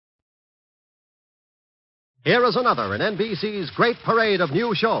Here is another in NBC's great parade of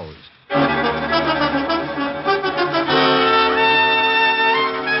new shows.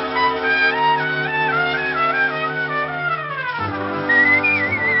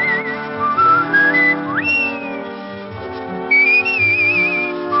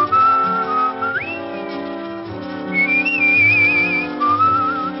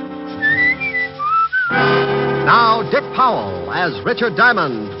 Now, Dick Powell as Richard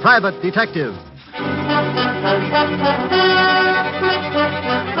Diamond, private detective.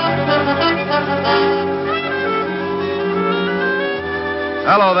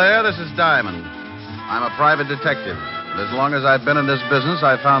 Hello there, this is Diamond. I'm a private detective. And as long as I've been in this business,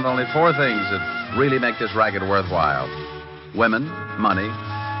 I've found only 4 things that really make this racket worthwhile. Women, money,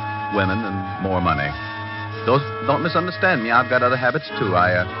 women, and more money. Don't misunderstand me. I've got other habits, too.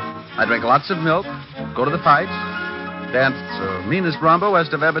 I drink lots of milk, go to the fights, dance meanest rumba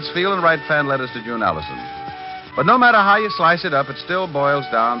west of Ebbetsfield, and write fan letters to June Allison. But no matter how you slice it up, it still boils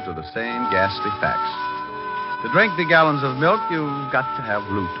down to the same ghastly facts. To drink the gallons of milk, you've got to have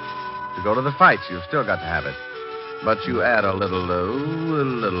loot. To go to the fights, you've still got to have it. But you add a little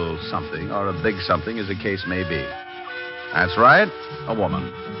something, or a big something, as the case may be. That's right, a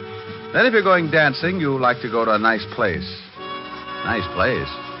woman. Then if you're going dancing, you like to go to a nice place. Nice place?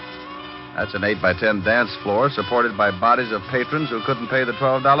 That's an 8x10 dance floor supported by bodies of patrons who couldn't pay the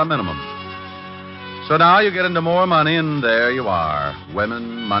 $12 minimum. So now you get into more money, and there you are.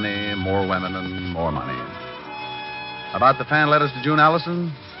 Women, money, more women, and more money. About the fan letters to June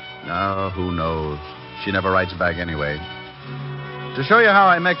Allison? Oh, who knows? She never writes back anyway. To show you how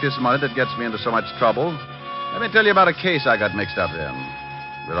I make this money that gets me into so much trouble, let me tell you about a case I got mixed up in.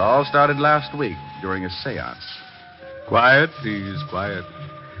 It all started last week during a seance. Quiet, please, quiet.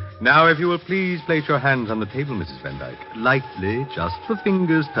 Now, if you will please place your hands on the table, Mrs. Van Dyke. Lightly, just the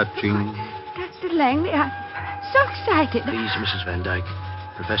fingers touching. Dr. Langley, I'm so excited. Please, Mrs. Van Dyke.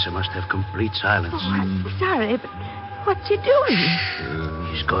 Professor must have complete silence. Oh, I'm sorry, but what's he doing?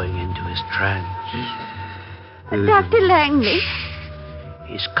 He's going into his trance. Dr. Langley.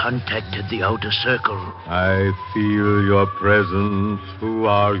 He's contacted the outer circle. I feel your presence. Who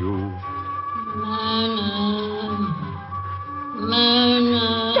are you?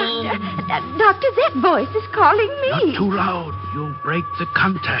 Doctor, that voice is calling me. Not too loud. You'll break the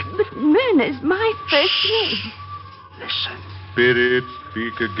contact. But Myrna's my first name. Listen. Spirit,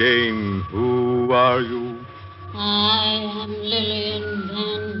 speak again. Who are you? I am Lillian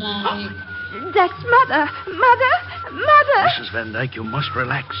Van Dyke. That's Mother. Mother. Mrs. Van Dyke, you must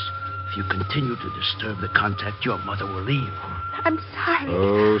relax. If you continue to disturb the contact, your mother will leave. I'm sorry.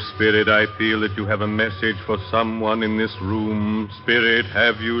 Oh, Spirit, I feel that you have a message for someone in this room. Spirit,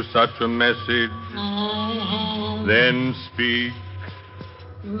 have you such a message? I have. Then speak.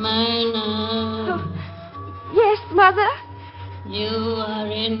 Myrna. Oh, yes, Mother? You are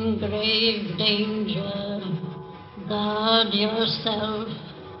in grave danger. Guard yourself.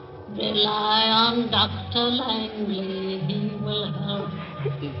 Rely on Dr. Langley. He will help.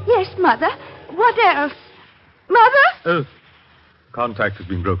 Yes, Mother. What else? Mother? Contact has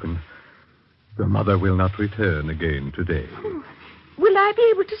been broken. Your mother will not return again today. Oh, will I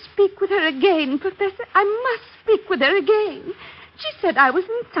be able to speak with her again, Professor? I must speak with her again. She said I was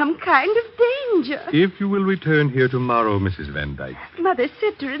in some kind of danger. If you will return here tomorrow, Mrs. Van Dyke. Mother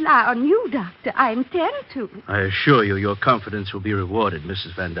said to rely on you, Doctor. I intend to. I assure you your confidence will be rewarded,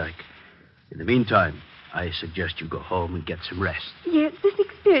 Mrs. Van Dyke. In the meantime, I suggest you go home and get some rest. Yes, this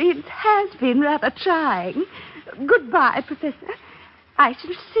experience has been rather trying. Goodbye, Professor. I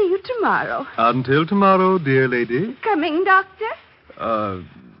shall see you tomorrow. Until tomorrow, dear lady. Coming, Doctor?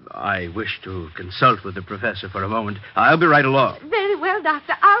 I wish to consult with the professor for a moment. I'll be right along. Very well,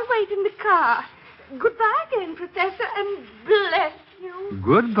 Doctor. I'll wait in the car. Goodbye again, Professor, and bless you.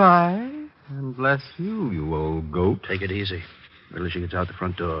 Goodbye, and bless you, you old goat. Take it easy. Until she gets out the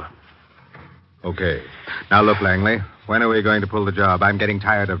front door. Okay. Now, look, Langley. When are we going to pull the job? I'm getting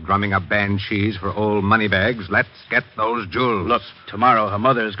tired of drumming up banshees for old moneybags. Let's get those jewels. Look, tomorrow her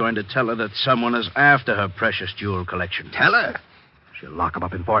mother is going to tell her that someone is after her precious jewel collection. Tell her? She'll lock him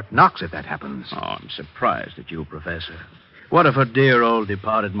up in Fort Knox if that happens. Oh, I'm surprised at you, Professor. What if her dear old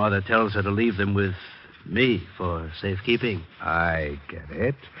departed mother tells her to leave them with me for safekeeping? I get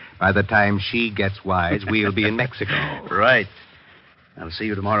it. By the time she gets wise, we'll be in Mexico. Right. I'll see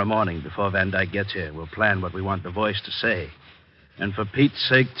you tomorrow morning before Van Dyke gets here. We'll plan what we want the voice to say. And for Pete's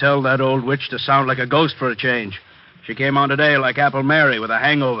sake, tell that old witch to sound like a ghost for a change. She came on today like Apple Mary with a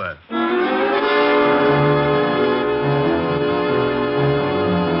hangover.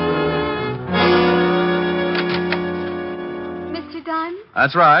 Mr. Diamond?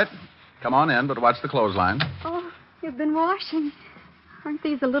 That's right. Come on in, but watch the clothesline. Oh, you've been washing. Aren't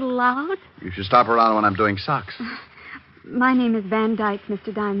these a little loud? You should stop around when I'm doing socks. My name is Van Dyke,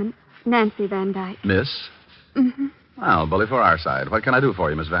 Mr. Diamond. Nancy Van Dyke. Miss? Mm-hmm. Well, bully for our side. What can I do for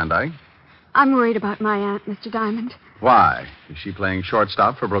you, Miss Van Dyke? I'm worried about my aunt, Mr. Diamond. Why? Is she playing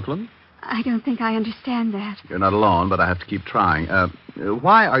shortstop for Brooklyn? I don't think I understand that. You're not alone, but I have to keep trying.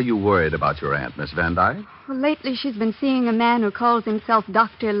 Why are you worried about your aunt, Miss Van Dyke? Well, lately she's been seeing a man who calls himself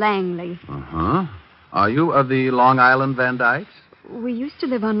Dr. Langley. Uh-huh. Are you of the Long Island Van Dykes? We used to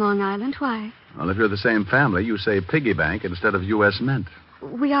live on Long Island. Why? Well, if you're the same family, you say piggy bank instead of U.S. Mint.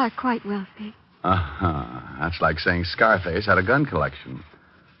 We are quite wealthy. Uh-huh. That's like saying Scarface had a gun collection.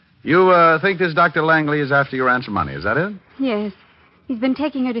 You think this Dr. Langley is after your aunt's money, is that it? Yes. He's been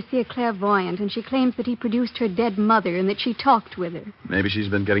taking her to see a clairvoyant, and she claims that he produced her dead mother and that she talked with her. Maybe she's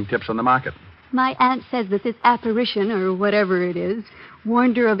been getting tips on the market. My aunt says that this apparition, or whatever it is,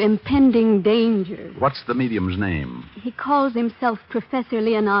 warned her of impending danger. What's the medium's name? He calls himself Professor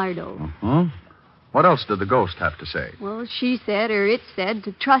Leonardo. Uh-huh. What else did the ghost have to say? Well, she said, or it said,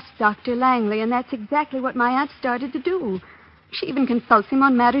 to trust Dr. Langley, and that's exactly what my aunt started to do. She even consults him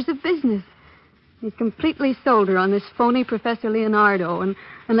on matters of business. He's completely sold her on this phony Professor Leonardo, and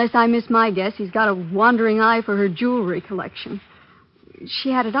unless I miss my guess, he's got a wandering eye for her jewelry collection.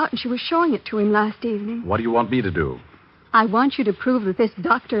 She had it out, and she was showing it to him last evening. What do you want me to do? I want you to prove that this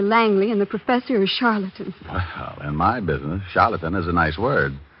Dr. Langley and the professor are charlatans. Well, in my business, charlatan is a nice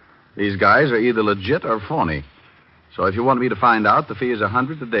word. These guys are either legit or phony. So if you want me to find out, the fee is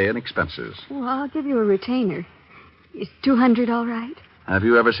 $100 a day in expenses. Well, I'll give you a retainer. Is $200 all right? Have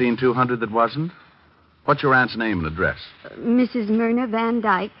you ever seen 200 that wasn't? What's your aunt's name and address? Mrs. Myrna Van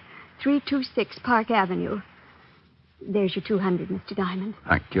Dyke, 326 Park Avenue. There's your $200, Mr. Diamond.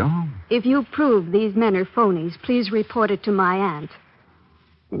 Thank you. If you prove these men are phonies, please report it to my aunt.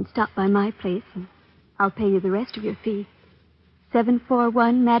 Then stop by my place, and I'll pay you the rest of your fee.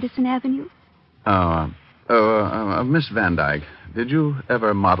 741 Madison Avenue. Miss Van Dyke, did you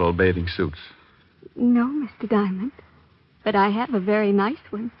ever model bathing suits? No, Mr. Diamond. But I have a very nice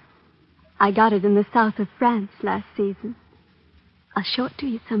one. I got it in the south of France last season. I'll show it to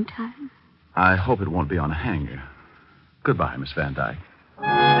you sometime. I hope it won't be on a hanger. Goodbye, Miss Van Dyke.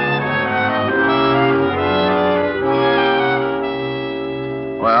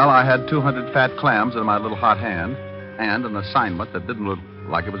 Well, I had 200 fat clams in my little hot hand and an assignment that didn't look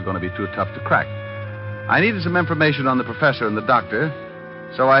like it was going to be too tough to crack. I needed some information on the professor and the doctor,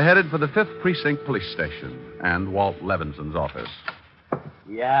 so I headed for the 5th Precinct Police Station and Walt Levinson's office.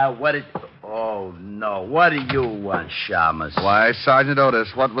 Yeah, what is... Oh, no. What do you want, Shamus? Why, Sergeant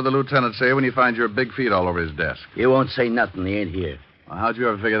Otis, what will the lieutenant say when he finds your big feet all over his desk? He won't say nothing. He ain't here. Well, how'd you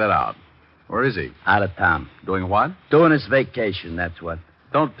ever figure that out? Where is he? Out of town. Doing what? Doing his vacation, that's what.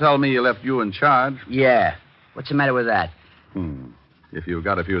 Don't tell me he left you in charge. Yeah. What's the matter with that? If you've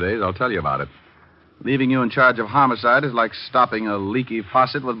got a few days, I'll tell you about it. Leaving you in charge of homicide is like stopping a leaky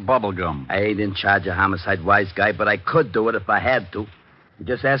faucet with bubble gum. I ain't in charge of homicide, wise guy, but I could do it if I had to. He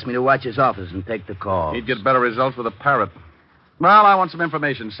just asked me to watch his office and take the call. He'd get better results with a parrot. Well, I want some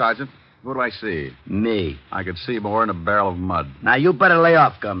information, Sergeant. What do I see? Me. I could see more in a barrel of mud. Now, you better lay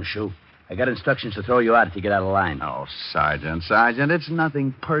off, Gumshoe. I got instructions to throw you out if you get out of line. Oh, Sergeant, it's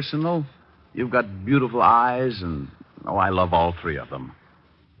nothing personal. You've got beautiful eyes, and, I love all three of them.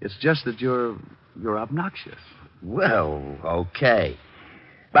 It's just that you're obnoxious. Well, okay.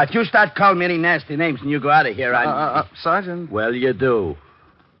 But you start calling me any nasty names and you go out of here, Sergeant. Well, you do.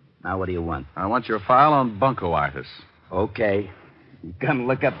 Now, what do you want? I want your file on bunco artists. Okay. You gonna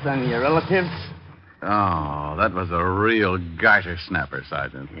look up some of your relatives? Oh, that was a real garter snapper,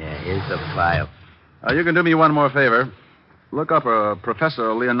 Sergeant. Yeah, here's the file. You can do me one more favor. Look up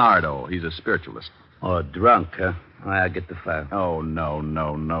Professor Leonardo. He's a spiritualist. Oh, drunk, huh? I'll get the file. Oh,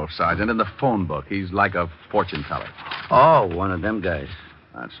 no, Sergeant. In the phone book, he's like a fortune teller. Oh, one of them guys.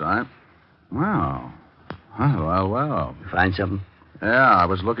 That's right. Wow. Well. Find something? Yeah, I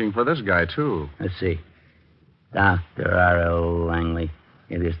was looking for this guy, too. Let's see. Dr. R.L. Langley.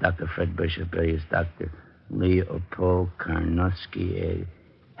 Alias Dr. Fred Bishop. Alias Dr. Leopold Karnowski.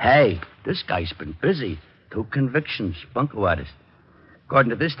 Hey, this guy's been busy. 2 convictions. Bunco artist.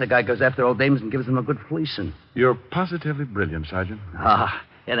 According to this, the guy goes after old dames and gives them a good fleecing. You're positively brilliant, Sergeant.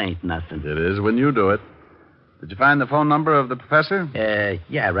 It ain't nothing. It is when you do it. Did you find the phone number of the professor?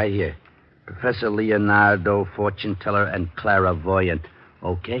 Yeah, right here. Professor Leonardo, fortune teller, and clairvoyant.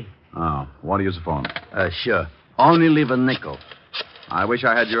 Okay? Oh, want to use the phone? Sure. Only leave a nickel. I wish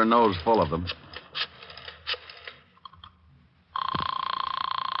I had your nose full of them.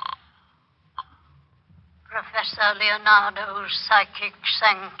 Professor Professor Leonardo's psychic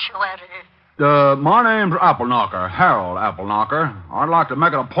sanctuary? My name's Appleknocker, Harold Appleknocker. I'd like to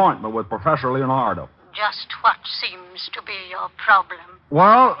make an appointment with Professor Leonardo. Just what seems to be your problem?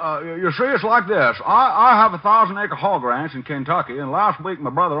 Well, you see, it's like this. I have a 1,000-acre hog ranch in Kentucky, and last week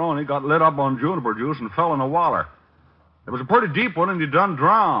my brother Oni got lit up on juniper juice and fell in a waller. It was a pretty deep one, and he done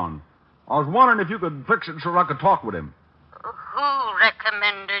drowned. I was wondering if you could fix it so I could talk with him. Who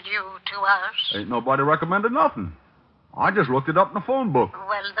recommended you to us? Ain't nobody recommended nothing. I just looked it up in the phone book.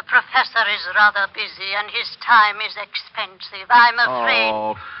 Well, the professor is rather busy, and his time is expensive. I'm afraid...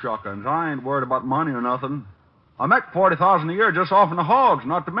 Oh, shuckins. I ain't worried about money or nothing. I make $40,000 a year just off in the hogs,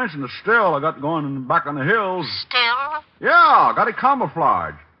 not to mention the still I got going back on the hills. Still? Yeah, got it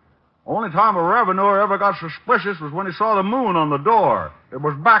camouflaged. Only time a revenuer ever got suspicious was when he saw the moon on the door. It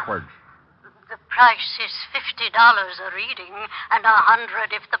was backwards. The price is $50 a reading, and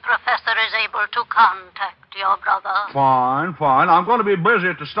 $100 if the professor is able to contact your brother. Fine. I'm going to be busy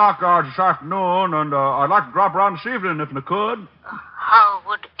at the stockyards this afternoon, and I'd like to drop around this evening if I could. How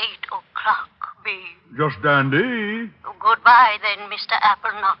would 8 o'clock be? Just dandy. Goodbye, then, Mr.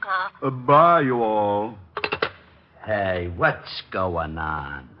 Appleknocker. Bye, you all. Hey, what's going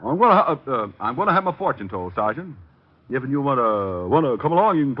on? I'm going to have my fortune told, Sergeant. If you want to come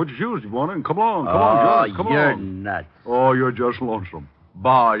along, you can put your shoes if you want to, and come along, John. Come you're along. Nuts. Oh, you're just lonesome.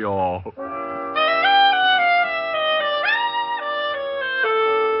 Bye, y'all.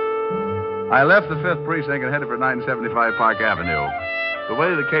 I left the 5th Precinct and headed for 975 Park Avenue. The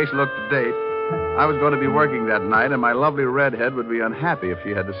way the case looked to date, I was going to be working that night, and my lovely redhead would be unhappy if she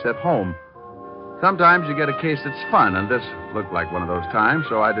had to sit home. Sometimes you get a case that's fun, and this looked like one of those times,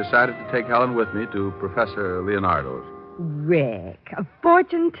 so I decided to take Helen with me to Professor Leonardo's. Rick, a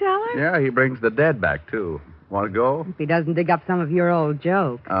fortune teller? Yeah, he brings the dead back, too. Want to go? If he doesn't dig up some of your old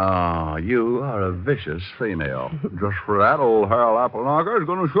jokes. Oh, you are a vicious female. Just for that, old Harold Appleknocker is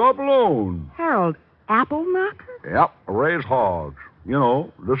going to show up alone. Harold Appleknocker? Yep, raise hogs. You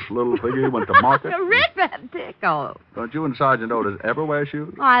know, this little figure went to market. Rick, that tickle. Don't you and Sergeant Otis ever wear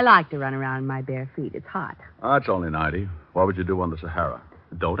shoes? Oh, I like to run around in my bare feet. It's hot. That's only 90. What would you do on the Sahara?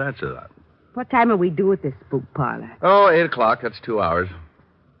 Don't answer that. What time are we due at this spook parlor? Oh, 8 o'clock. That's 2 hours.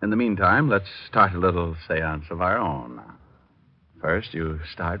 In the meantime, let's start a little seance of our own. First, you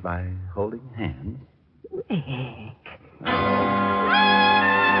start by holding hands. Rick.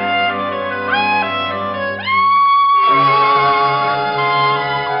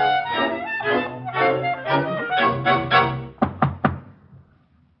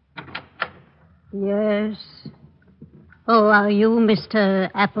 Yes. Oh, are you Mr.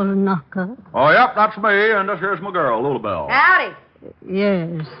 Appleknocker? Oh, yep, that's me, and this here's my girl, Lulabelle. Howdy.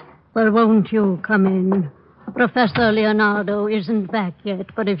 Yes. Well, won't you come in? Professor Leonardo isn't back yet,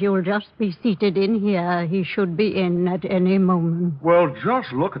 but if you'll just be seated in here, he should be in at any moment. Well,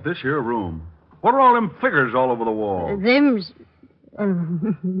 just look at this here room. What are all them figures all over the wall?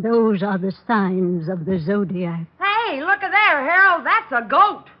 Those are the signs of the zodiac. Hey, look at there, Harold. That's a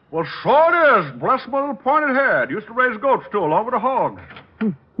goat. Well, so it is. Bless my little pointed head. Used to raise goats, too, along with the hogs.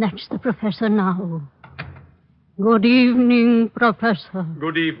 That's the professor now. Good evening, Professor.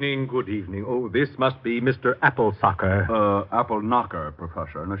 Good evening. Oh, this must be Mr. Applesucker. Appleknocker,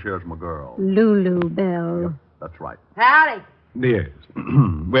 Professor, and this here's my girl. Lulu Bell. Yep, that's right. Howdy. Yes.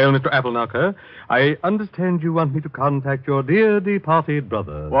 Well, Mr. Appleknocker, I understand you want me to contact your dear departed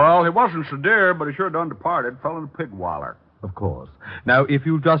brother. Well, he wasn't so dear, but he sure done departed. Fell in a pig waller. Of course. Now, if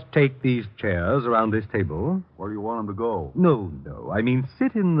you just take these chairs around this table... Where do you want him to go? No. I mean,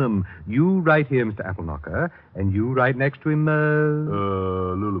 sit in them. You right here, Mr. Appleknocker, and you right next to him,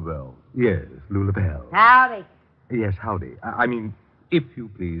 Lulabelle. Yes, Lulabelle. Howdy. Yes, howdy. I mean, if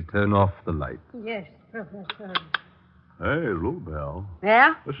you please, turn off the light. Yes, Professor. Hey, Lulabelle.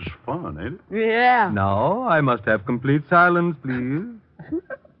 Yeah? This is fun, ain't it? Yeah. Now, I must have complete silence, please.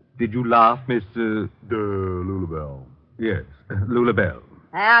 Did you laugh, Miss... Lulabelle. Yes, Lulabelle.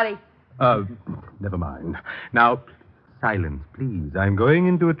 Howdy. Never mind. Now, silence, please. I'm going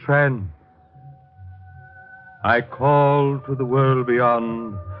into a trance. I call to the world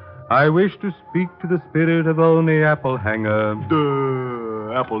beyond. I wish to speak to the spirit of Oni Applehanger.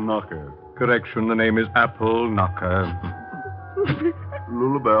 Appleknocker. Correction, the name is Appleknocker.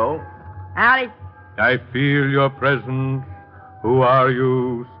 Lulabelle. Howdy. I feel your presence. Who are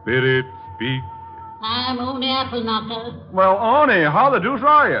you, spirit? Speak. I'm Oni Appleknocker. Well, Oni, how the deuce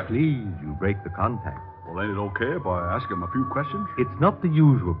are you? Please, you break the contact. Well, ain't it okay if I ask him a few questions? It's not the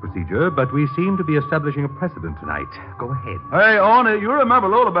usual procedure, but we seem to be establishing a precedent tonight. Go ahead. Hey, Oni, you remember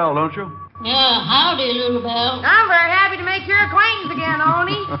Lulabelle, don't you? Yeah, howdy, little bell. I'm very happy to make your acquaintance again,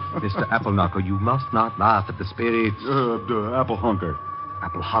 Oni. Mr. Appleknocker, you must not laugh at the spirits. Apple Hunker.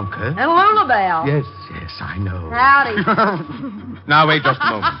 Apple Hunker? And Lulabelle. Yes, I know. Howdy. Now, wait just a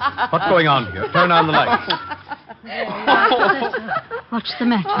moment. What's going on here? Turn on the lights. What's the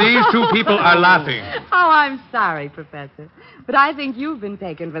matter? These two people are laughing. Oh, I'm sorry, Professor. But I think you've been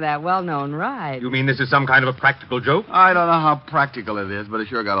taken for that well-known ride. You mean this is some kind of a practical joke? I don't know how practical it is, but it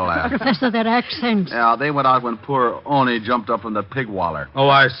sure got a laugh. Professor, their accents. Yeah, they went out when poor Oni jumped up from the pig waller. Oh,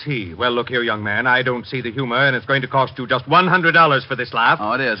 I see. Well, look here, young man. I don't see the humor, and it's going to cost you just $100 for this laugh.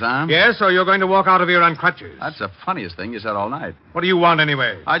 Oh, it is, huh? Yes, or you're going to walk out of here on crutches. That's the funniest thing you said all night. What do you want,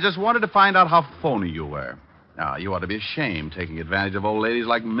 anyway? I just wanted to find out how phony you were. Now, you ought to be ashamed taking advantage of old ladies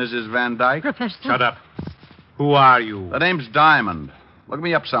like Mrs. Van Dyke. Professor. Shut up. Who are you? The name's Diamond. Look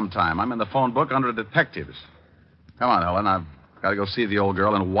me up sometime. I'm in the phone book under detectives. Come on, Helen. I've got to go see the old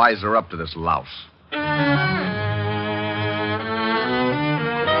girl and wise her up to this louse.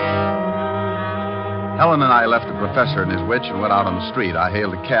 Helen and I left the professor and his witch and went out on the street. I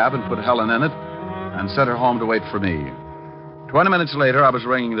hailed a cab and put Helen in it and sent her home to wait for me. 20 minutes later, I was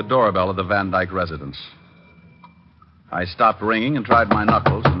ringing the doorbell of the Van Dyke residence. I stopped ringing and tried my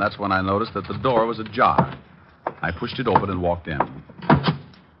knuckles, and that's when I noticed that the door was ajar. I pushed it open and walked in.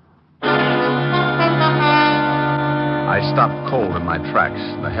 I stopped cold in my tracks.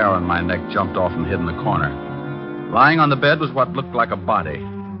 The hair on my neck jumped off and hid in the corner. Lying on the bed was what looked like a body.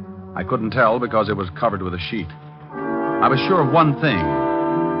 I couldn't tell because it was covered with a sheet. I was sure of one thing.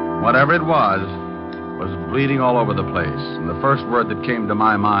 Whatever it was bleeding all over the place, and the first word that came to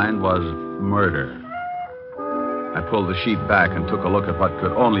my mind was murder. I pulled the sheet back and took a look at what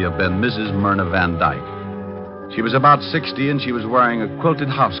could only have been Mrs. Myrna Van Dyke. She was about 60, and she was wearing a quilted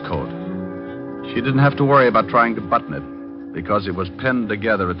housecoat. She didn't have to worry about trying to button it, because it was pinned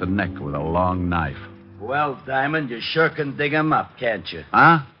together at the neck with a long knife. Well, Diamond, you sure can dig 'em up, can't you?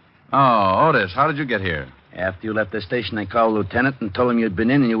 Huh? Oh, Otis, how did you get here? After you left the station, I called Lieutenant and told him you'd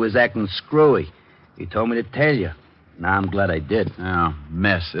been in and you was acting screwy. He told me to tell you. Now, I'm glad I did. Oh,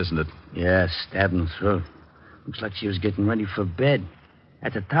 mess, isn't it? Yeah, stabbed in the throat. Looks like she was getting ready for bed.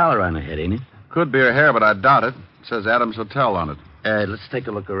 That's a towel around her head, ain't it? Could be her hair, but I doubt it. It says Adams Hotel on it. Let's take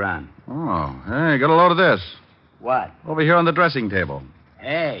a look around. Oh, hey, get a load of this. What? Over here on the dressing table.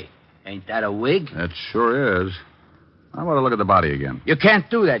 Hey, ain't that a wig? It sure is. I want to look at the body again. You can't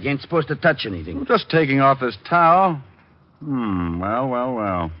do that. You ain't supposed to touch anything. I'm just taking off this towel.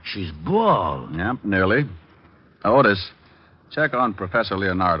 Well. She's bald. Yep, nearly. Otis, check on Professor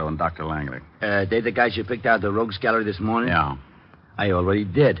Leonardo and Dr. Langley. They the guys you picked out of the Rogues Gallery this morning? Yeah. I already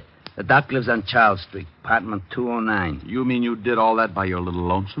did. The doc lives on Charles Street, apartment 209. You mean you did all that by your little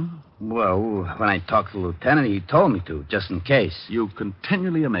lonesome? Well, when I talked to the lieutenant, he told me to, just in case. You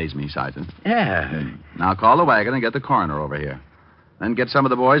continually amaze me, Sergeant. Yeah. Now call the wagon and get the coroner over here. Then get some of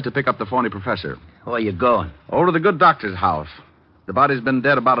the boys to pick up the phony professor. Where you going? Over to the good doctor's house. The body's been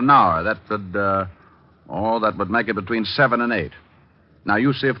dead about an hour. That would make it between 7 and 8. Now,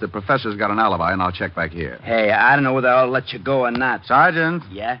 you see if the professor's got an alibi, and I'll check back here. Hey, I don't know whether I'll let you go or not. Sergeant.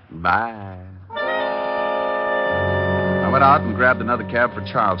 Yeah? Bye. I went out and grabbed another cab for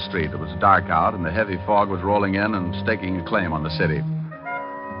Charles Street. It was dark out, and the heavy fog was rolling in and staking a claim on the city.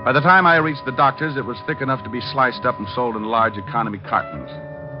 By the time I reached the doctor's, it was thick enough to be sliced up and sold in large economy cartons.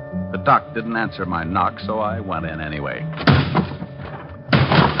 The doc didn't answer my knock, so I went in anyway.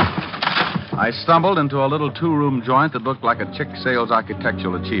 I stumbled into a little two-room joint that looked like a chick sales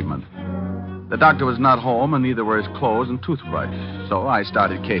architectural achievement. The doctor was not home, and neither were his clothes and toothbrush, so I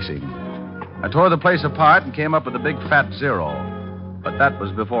started casing. I tore the place apart and came up with a big fat 0, but that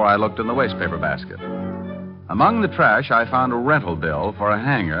was before I looked in the wastepaper basket. Among the trash, I found a rental bill for a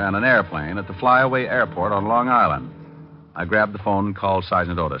hangar and an airplane at the Flyaway Airport on Long Island. I grabbed the phone and called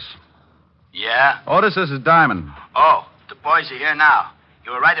Sergeant Otis. Yeah? Otis, this is Diamond. Oh, the boys are here now.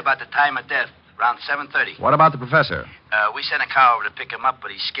 You were right about the time of death, around 7:30. What about the professor? We sent a car over to pick him up,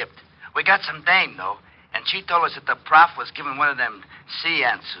 but he skipped. We got some dame, though, and she told us that the prof was giving one of them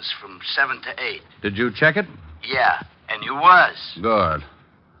seances from 7 to 8. Did you check it? Yeah, and you was. Good.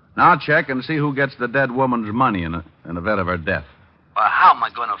 Now check and see who gets the dead woman's money in event of her death. Well, how am I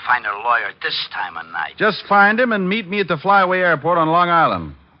going to find her lawyer at this time of night? Just find him and meet me at the Flyaway Airport on Long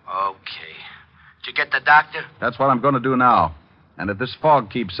Island. Okay. Did you get the doctor? That's what I'm going to do now. And if this fog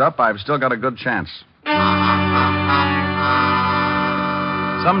keeps up, I've still got a good chance.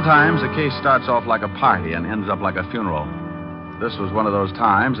 Sometimes a case starts off like a party and ends up like a funeral. This was one of those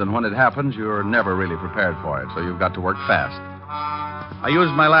times, and when it happens, you're never really prepared for it, so you've got to work fast. I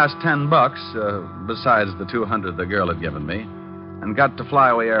used my last $10, besides the $200 the girl had given me, and got to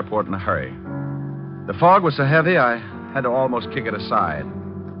Flyaway Airport in a hurry. The fog was so heavy, I had to almost kick it aside,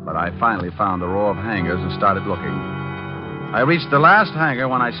 but I finally found the row of hangars and started looking. I reached the last hangar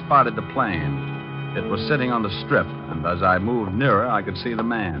when I spotted the plane. It was sitting on the strip, and as I moved nearer, I could see the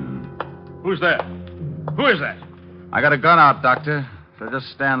man. Who's there? Who is that? I got a gun out, Doctor, so just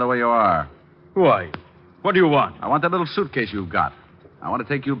stand the way you are. Who are you? What do you want? I want that little suitcase you've got. I want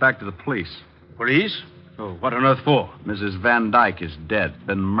to take you back to the police. Police? Oh, what on earth for? Mrs. Van Dyke is dead,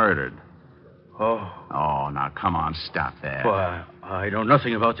 been murdered. Oh. Oh, now, come on, stop that. Why, I know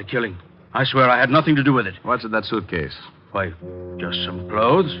nothing about the killing. I swear I had nothing to do with it. What's in that suitcase? Why, just some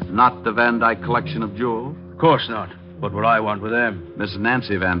clothes. Not the Van Dyke collection of jewels? Of course not. What would I want with them? Miss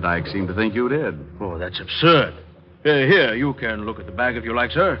Nancy Van Dyke seemed to think you did. Oh, that's absurd. Here, you can look at the bag if you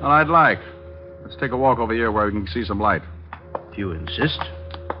like, sir. Well, I'd like. Let's take a walk over here where we can see some light. If you insist.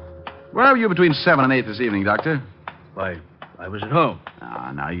 Where were you between 7 and 8 this evening, Doctor? Why, I was at home.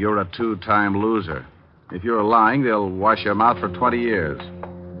 Now, you're a two-time loser. If you're lying, they'll wash your mouth for 20 years.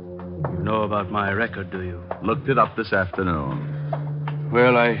 You know about my record, do you? Looked it up this afternoon.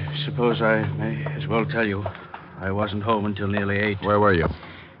 Well, I suppose I may as well tell you. I wasn't home until nearly 8. Where were you?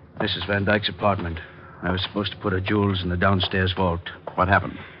 Mrs. Van Dyke's apartment. I was supposed to put her jewels in the downstairs vault. What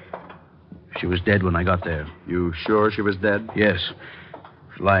happened? She was dead when I got there. You sure she was dead? Yes. She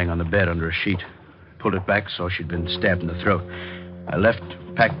was lying on the bed under a sheet. Pulled it back so she'd been stabbed in the throat. I left,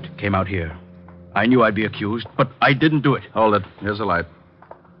 packed, came out here. I knew I'd be accused, but I didn't do it. Hold it. Here's the light.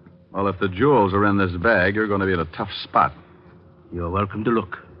 Well, if the jewels are in this bag, you're going to be in a tough spot. You're welcome to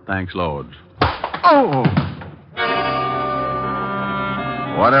look. Thanks, loads. Oh!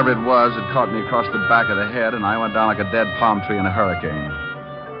 Whatever it was, it caught me across the back of the head, and I went down like a dead palm tree in a hurricane.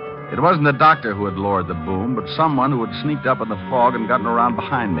 It wasn't the doctor who had lowered the boom, but someone who had sneaked up in the fog and gotten around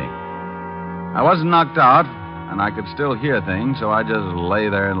behind me. I wasn't knocked out, and I could still hear things, so I just lay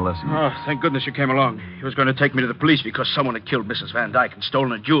there and listened. Oh, thank goodness you came along. He was going to take me to the police because someone had killed Mrs. Van Dyke and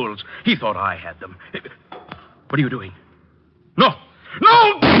stolen her jewels. He thought I had them. What are you doing? No!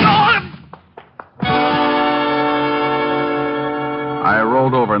 No! No! I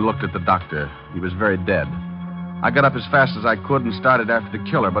rolled over and looked at the doctor. He was very dead. I got up as fast as I could and started after the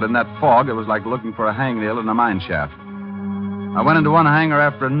killer, but in that fog, it was like looking for a hangnail in a mine shaft. I went into one hangar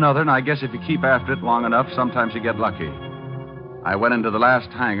after another, and I guess if you keep after it long enough, sometimes you get lucky. I went into the last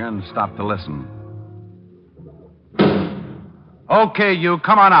hangar and stopped to listen. Okay, you,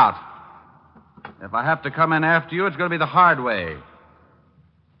 come on out. If I have to come in after you, it's going to be the hard way.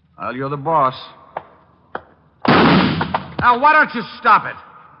 Well, you're the boss. Now, why don't you stop it?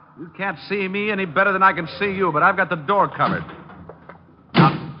 You can't see me any better than I can see you, but I've got the door covered.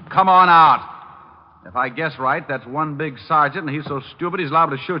 Now, come on out. If I guess right, that's one big sergeant, and he's so stupid he's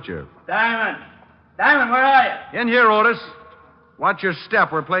liable to shoot you. Diamond! Diamond, where are you? In here, Otis. Watch your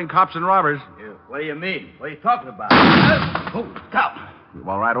step. We're playing cops and robbers. What do you mean? What are you talking about? Oh, stop. You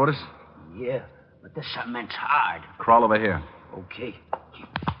all right, Otis? Yeah, but this cement's hard. Crawl over here. Okay.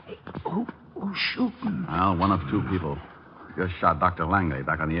 Hey, who's shooting? Well, one of two people. Just shot Dr. Langley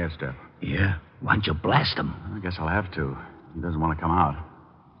back on the airstrip. Yeah? Why don't you blast him? I guess I'll have to. He doesn't want to come out.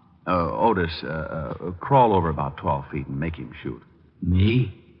 Otis, crawl over about 12 feet and make him shoot.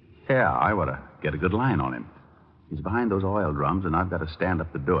 Me? Yeah, I ought to get a good line on him. He's behind those oil drums, and I've got to stand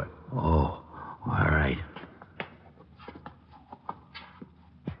up to do it. Oh, all right.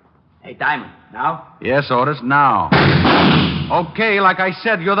 Hey, Diamond, now? Yes, Otis, now. Okay, like I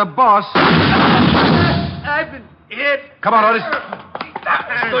said, you're the boss. I've been hit. Come on, Otis.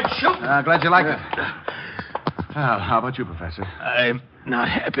 Good shooting. Glad you liked it. Well, how about you, Professor? I'm not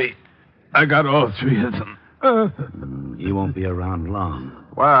happy. I got all 3 of them. He won't be around long.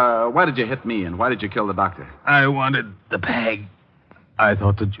 Why did you hit me, and why did you kill the doctor? I wanted the bag. I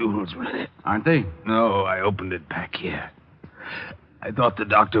thought the jewels were in it. Aren't they? No, I opened it back here. I thought the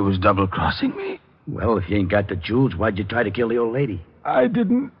doctor was double-crossing me. Well, if you ain't got the jewels, why'd you try to kill the old lady? I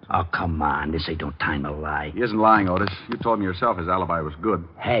didn't. Oh, come on. This ain't no time to lie. He isn't lying, Otis. You told me yourself his alibi was good.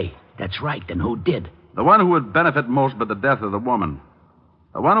 Hey, that's right. Then who did? The one who would benefit most by the death of the woman.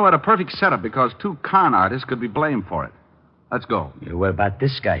 The one who had a perfect setup because 2 con artists could be blamed for it. Let's go. Yeah, what about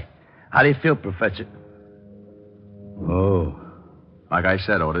this guy? How do you feel, Professor? Oh. Like I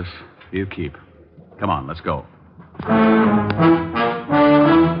said, Otis, you keep. Come on, let's go.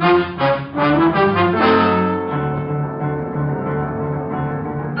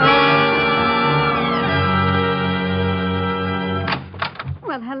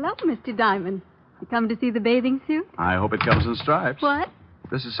 Well, hello, Mr. Diamond. You come to see the bathing suit? I hope it comes in stripes. What?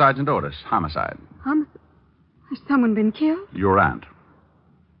 This is Sergeant Otis, homicide. Has someone been killed? Your aunt.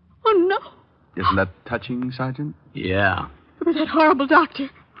 Oh, no. Isn't that touching, Sergeant? Yeah. But that horrible doctor.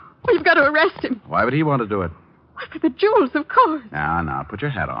 Oh, you've got to arrest him. Why would he want to do it? Why, for the jewels, of course. Now, put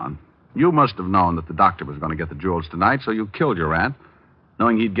your hat on. You must have known that the doctor was going to get the jewels tonight, so you killed your aunt,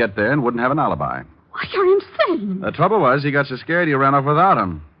 knowing he'd get there and wouldn't have an alibi. Why, you're insane. The trouble was, he got so scared he ran off without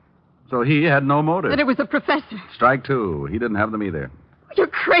him. So he had no motive. That it was the professor. Strike two. He didn't have them either. You're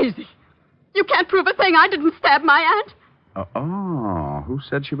crazy. You can't prove a thing. I didn't stab my aunt. Who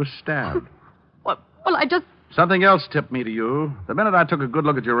said she was stabbed? Well, I just... Something else tipped me to you. The minute I took a good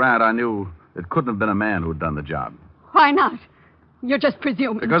look at your aunt, I knew it couldn't have been a man who'd done the job. Why not? You're just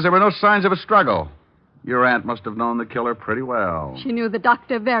presuming. Because there were no signs of a struggle. Your aunt must have known the killer pretty well. She knew the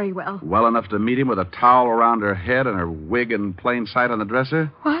doctor very well. Well enough to meet him with a towel around her head and her wig in plain sight on the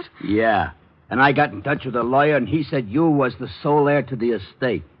dresser? What? Yeah. And I got in touch with a lawyer, and he said you was the sole heir to the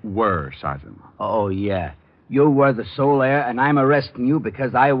estate. Were, Sergeant. Oh, yeah. You were the sole heir, and I'm arresting you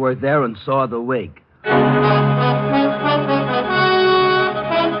because I were there and saw the wig.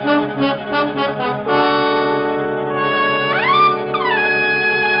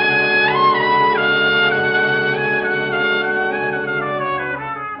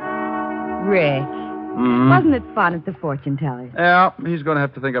 Rick, wasn't it fun at the fortune teller? Yeah, he's going to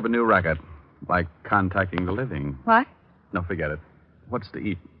have to think up a new racket. Like contacting the living. What? No, forget it. What's to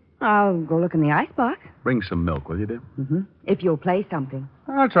eat? I'll go look in the icebox. Bring some milk, will you, dear? Mm-hmm. If you'll play something.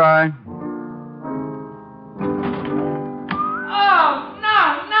 I'll try. Oh,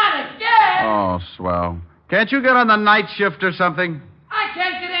 no, not again! Oh, swell. Can't you get on the night shift or something? I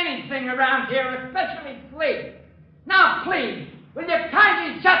can't get anything around here, especially sleep. Now, please, will you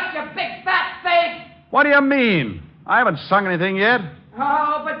kindly shut your big fat face? What do you mean? I haven't sung anything yet.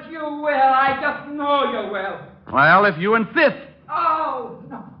 Oh, but you will. I just know you will. Well, if you insist. Oh,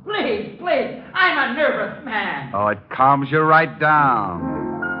 no, please, please. I'm a nervous man. Oh, it calms you right down.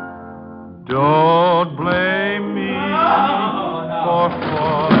 Don't blame me for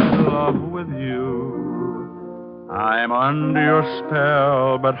falling in love with you. I'm under your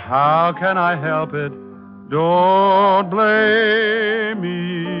spell, but how can I help it? Don't blame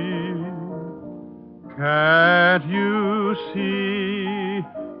me. Can't you see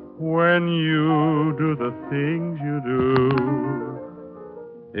when you do the things you do?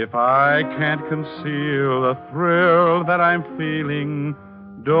 If I can't conceal the thrill that I'm feeling,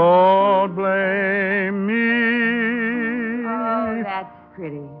 don't blame me. Oh, that's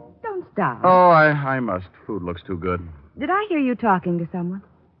pretty. Don't stop. Oh, I must. Food looks too good. Did I hear you talking to someone?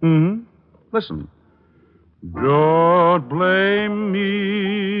 Mm-hmm. Listen. Don't blame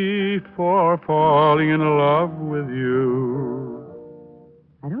me for falling in love with you.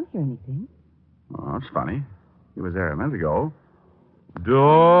 I don't hear anything. Oh, that's funny. He was there a minute ago.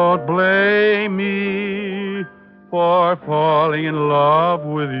 Don't blame me for falling in love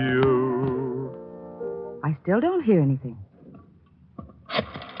with you. I still don't hear anything.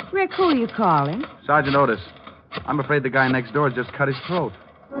 Rick, who are you calling? Sergeant Otis. I'm afraid the guy next door just cut his throat.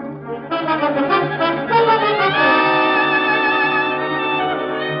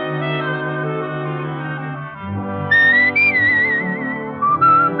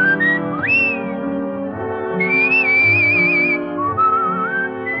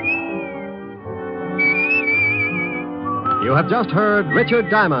 You have just heard Richard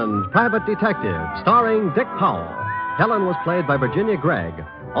Diamond, Private Detective, starring Dick Powell. Helen was played by Virginia Gregg.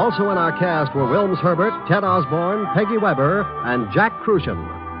 Also in our cast were Wilms Herbert, Ted Osborne, Peggy Weber, and Jack Crucian.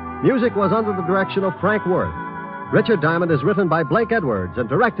 Music was under the direction of Frank Worth. Richard Diamond is written by Blake Edwards and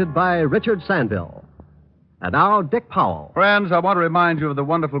directed by Richard Sandville. And now, Dick Powell. Friends, I want to remind you of the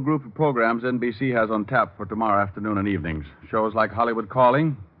wonderful group of programs NBC has on tap for tomorrow afternoon and evenings. Shows like Hollywood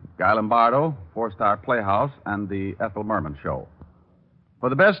Calling, Guy Lombardo, Four-Star Playhouse, and the Ethel Merman Show. For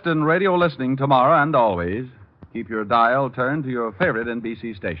the best in radio listening tomorrow and always, keep your dial turned to your favorite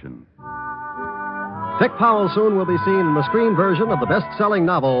NBC station. Dick Powell soon will be seen in the screen version of the best-selling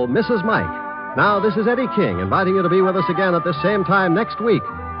novel, Mrs. Mike. Now, this is Eddie King inviting you to be with us again at the same time next week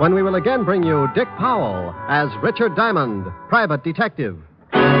when we will again bring you Dick Powell as Richard Diamond, Private Detective.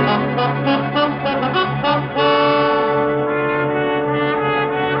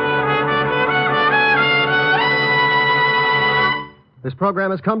 This program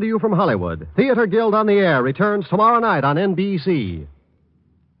has come to you from Hollywood. Theater Guild on the Air returns tomorrow night on NBC.